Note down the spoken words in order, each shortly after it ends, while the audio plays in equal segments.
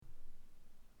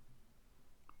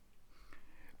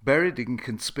Buried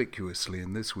inconspicuously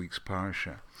in this week's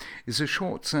parasha is a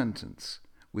short sentence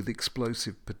with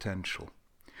explosive potential,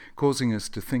 causing us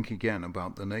to think again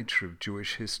about the nature of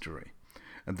Jewish history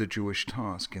and the Jewish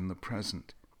task in the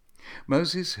present.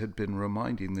 Moses had been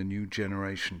reminding the new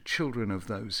generation, children of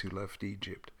those who left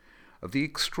Egypt, of the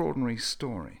extraordinary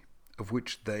story of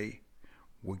which they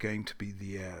were going to be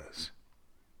the heirs.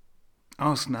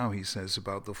 Ask now, he says,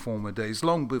 about the former days,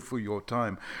 long before your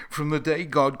time. From the day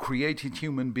God created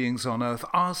human beings on earth,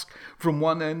 ask from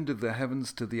one end of the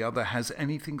heavens to the other, has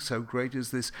anything so great as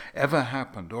this ever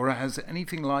happened, or has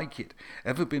anything like it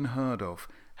ever been heard of?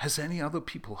 Has any other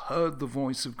people heard the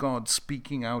voice of God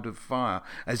speaking out of fire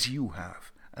as you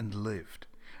have and lived?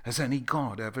 Has any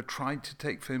God ever tried to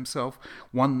take for himself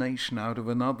one nation out of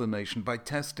another nation by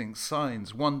testing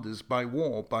signs, wonders, by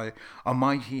war, by a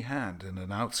mighty hand and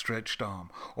an outstretched arm,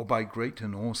 or by great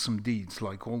and awesome deeds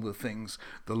like all the things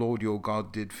the Lord your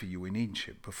God did for you in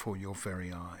Egypt before your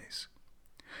very eyes?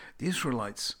 The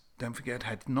Israelites, don't forget,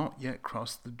 had not yet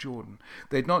crossed the Jordan.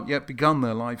 They had not yet begun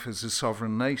their life as a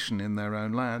sovereign nation in their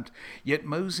own land. Yet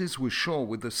Moses was sure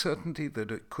with a certainty that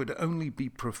it could only be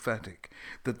prophetic,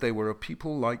 that they were a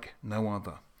people like no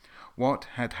other. What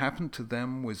had happened to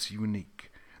them was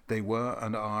unique. They were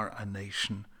and are a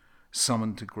nation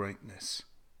summoned to greatness.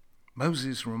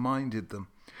 Moses reminded them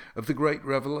of the great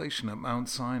revelation at Mount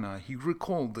Sinai. He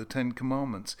recalled the Ten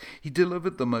Commandments. He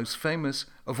delivered the most famous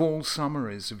of all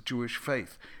summaries of Jewish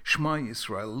faith. Shema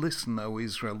Yisrael, listen, O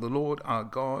Israel, the Lord our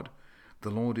God, the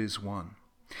Lord is one.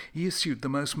 He issued the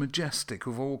most majestic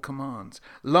of all commands.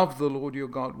 Love the Lord your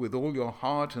God with all your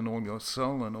heart and all your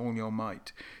soul and all your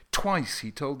might. Twice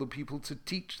he told the people to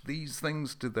teach these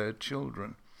things to their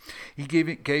children. He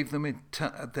gave them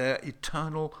their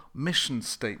eternal mission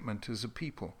statement as a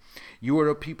people. You are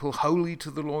a people holy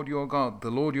to the Lord your God. The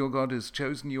Lord your God has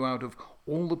chosen you out of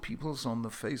all the peoples on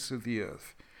the face of the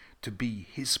earth to be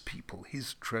his people,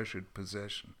 his treasured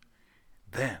possession.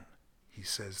 Then he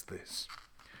says this: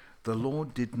 the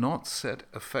Lord did not set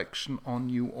affection on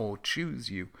you or choose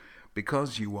you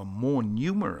because you were more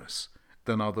numerous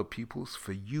than other peoples,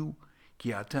 for you,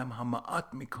 ki atem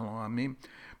hama'at mikol ha'amim,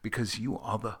 because you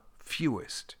are the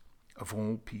fewest of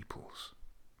all peoples.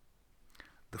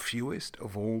 The fewest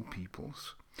of all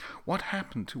peoples. What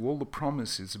happened to all the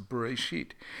promises of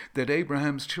Bereshit, that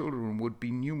Abraham's children would be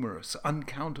numerous,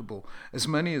 uncountable, as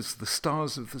many as the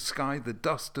stars of the sky, the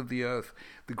dust of the earth,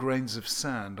 the grains of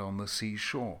sand on the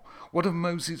seashore? What of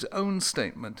Moses' own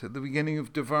statement at the beginning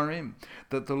of Devarim,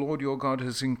 that the Lord your God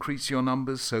has increased your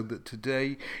numbers so that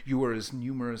today you are as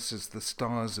numerous as the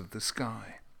stars of the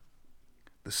sky?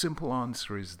 The simple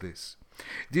answer is this: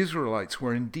 the Israelites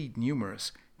were indeed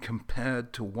numerous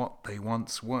compared to what they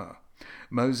once were.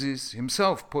 Moses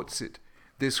himself puts it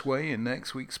this way in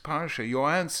next week's parasha: your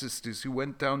ancestors who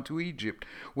went down to Egypt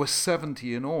were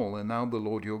 70 in all, and now the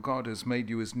Lord your God has made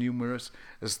you as numerous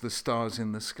as the stars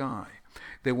in the sky.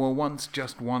 They were once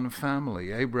just one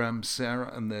family, Abraham,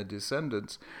 Sarah, and their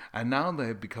descendants, and now they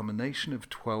have become a nation of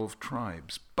 12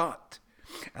 tribes. But,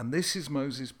 and this is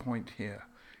Moses' point here,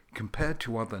 compared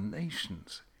to other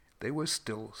nations, they were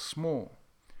still small.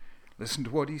 Listen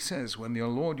to what he says: when the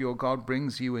Lord your God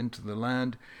brings you into the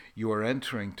land you are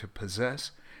entering to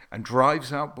possess, and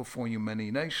drives out before you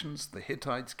many nations, the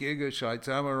Hittites, Girgashites,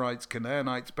 Amorites,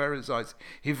 Canaanites, Perizzites,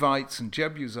 Hivites, and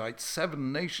Jebusites,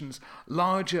 7 nations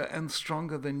larger and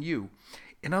stronger than you.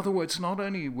 In other words, not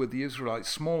only were the Israelites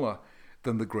smaller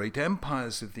than the great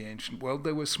empires of the ancient world,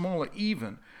 they were smaller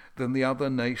even than the other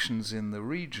nations in the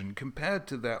region. Compared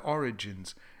to their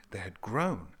origins, they had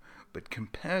grown, but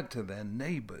compared to their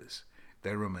neighbors,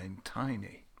 they remained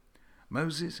tiny.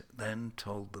 Moses then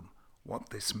told them what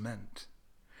this meant.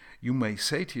 You may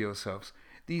say to yourselves,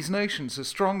 these nations are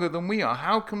stronger than we are.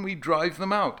 How can we drive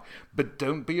them out? But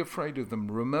don't be afraid of them.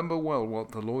 Remember well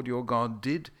what the Lord your God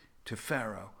did to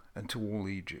Pharaoh and to all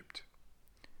Egypt.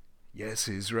 Yes,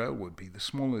 Israel would be the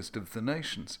smallest of the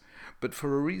nations, but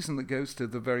for a reason that goes to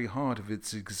the very heart of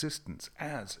its existence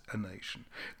as a nation.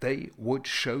 They would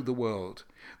show the world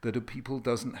that a people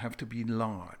doesn't have to be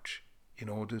large in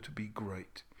order to be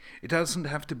great. It doesn't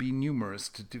have to be numerous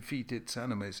to defeat its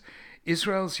enemies.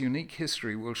 Israel's unique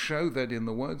history will show that, in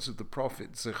the words of the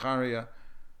prophet Zechariah,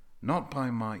 not by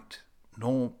might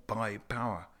nor by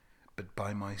power, but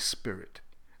by my Spirit,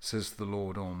 says the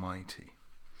Lord Almighty.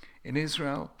 In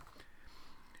Israel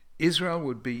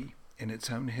would be, in its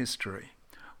own history,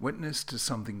 witness to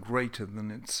something greater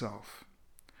than itself.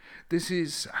 This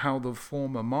is how the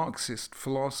former Marxist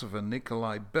philosopher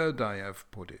Nikolai Berdyaev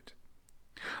put it.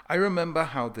 I remember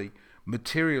how the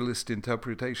materialist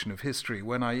interpretation of history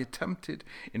when I attempted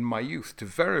in my youth to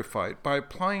verify it by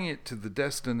applying it to the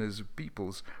destinies of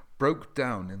peoples broke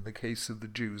down in the case of the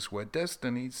Jews, where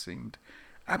destiny seemed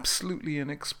absolutely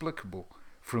inexplicable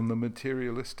from the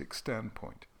materialistic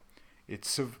standpoint.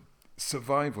 Its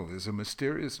survival is a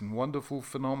mysterious and wonderful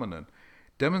phenomenon,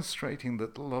 demonstrating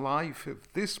that the life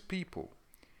of this people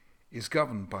is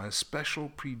governed by a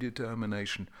special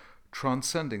predetermination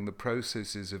transcending the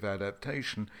processes of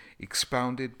adaptation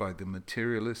expounded by the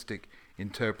materialistic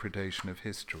interpretation of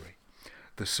history.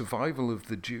 The survival of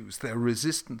the Jews, their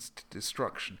resistance to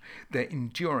destruction, their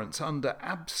endurance under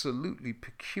absolutely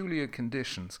peculiar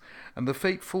conditions, and the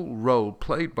fateful role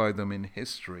played by them in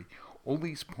history, all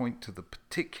these point to the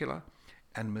particular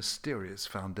and mysterious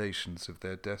foundations of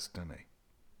their destiny.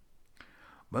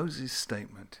 Moses'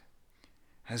 statement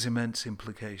has immense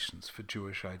implications for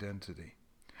Jewish identity.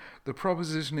 The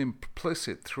proposition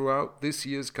implicit throughout this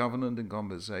year's covenant and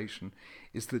conversation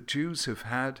is that Jews have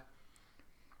had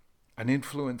an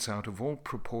influence out of all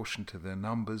proportion to their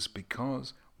numbers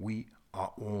because we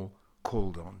are all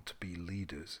called on to be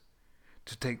leaders,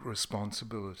 to take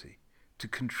responsibility, to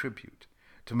contribute,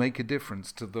 to make a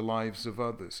difference to the lives of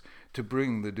others, to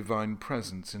bring the divine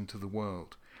presence into the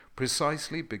world.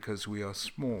 Precisely because we are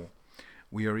small,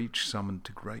 we are each summoned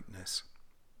to greatness.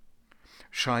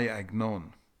 Shai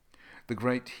Agnon, the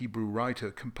great Hebrew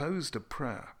writer, composed a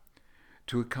prayer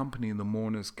to accompany the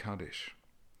mourner's Kaddish.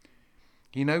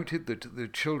 He noted that the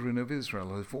children of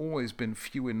Israel have always been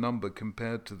few in number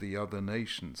compared to the other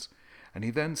nations, and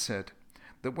he then said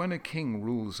that when a king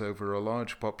rules over a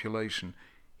large population,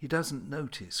 he doesn't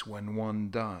notice when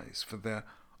one dies, for there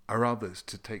are others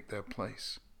to take their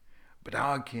place. But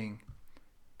our king,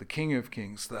 the King of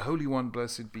Kings, the Holy One,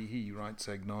 blessed be he, writes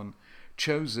Agnon,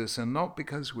 chose us, and not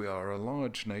because we are a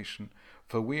large nation,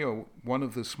 for we are one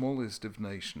of the smallest of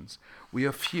nations. We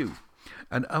are few,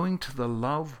 and owing to the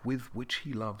love with which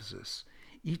he loves us,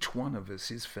 each one of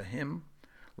us is for him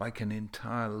like an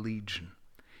entire legion.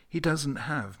 He doesn't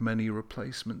have many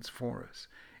replacements for us.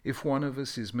 If one of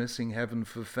us is missing, heaven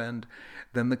forfend,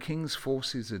 then the king's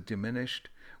forces are diminished,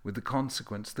 with the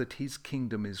consequence that his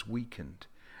kingdom is weakened,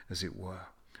 as it were.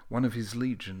 One of his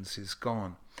legions is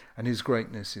gone, and his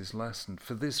greatness is lessened.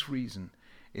 For this reason,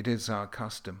 it is our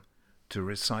custom to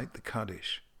recite the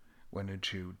Kaddish when a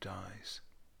Jew dies.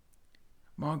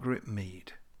 Margaret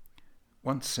Mead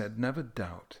once said, "Never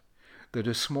doubt that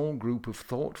a small group of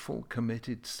thoughtful,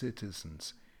 committed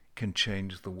citizens can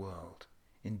change the world.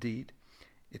 Indeed,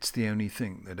 it's the only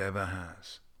thing that ever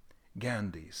has."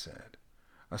 Gandhi said,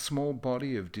 "A small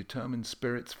body of determined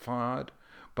spirits fired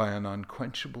by an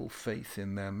unquenchable faith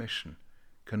in their mission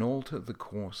can alter the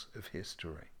course of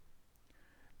history."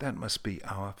 That must be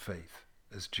our faith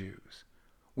as Jews.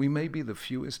 We may be the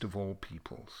fewest of all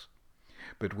peoples,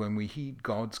 but when we heed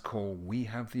God's call, we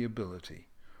have the ability,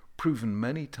 proven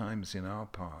many times in our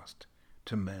past,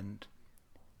 to mend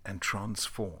and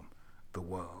transform the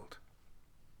world.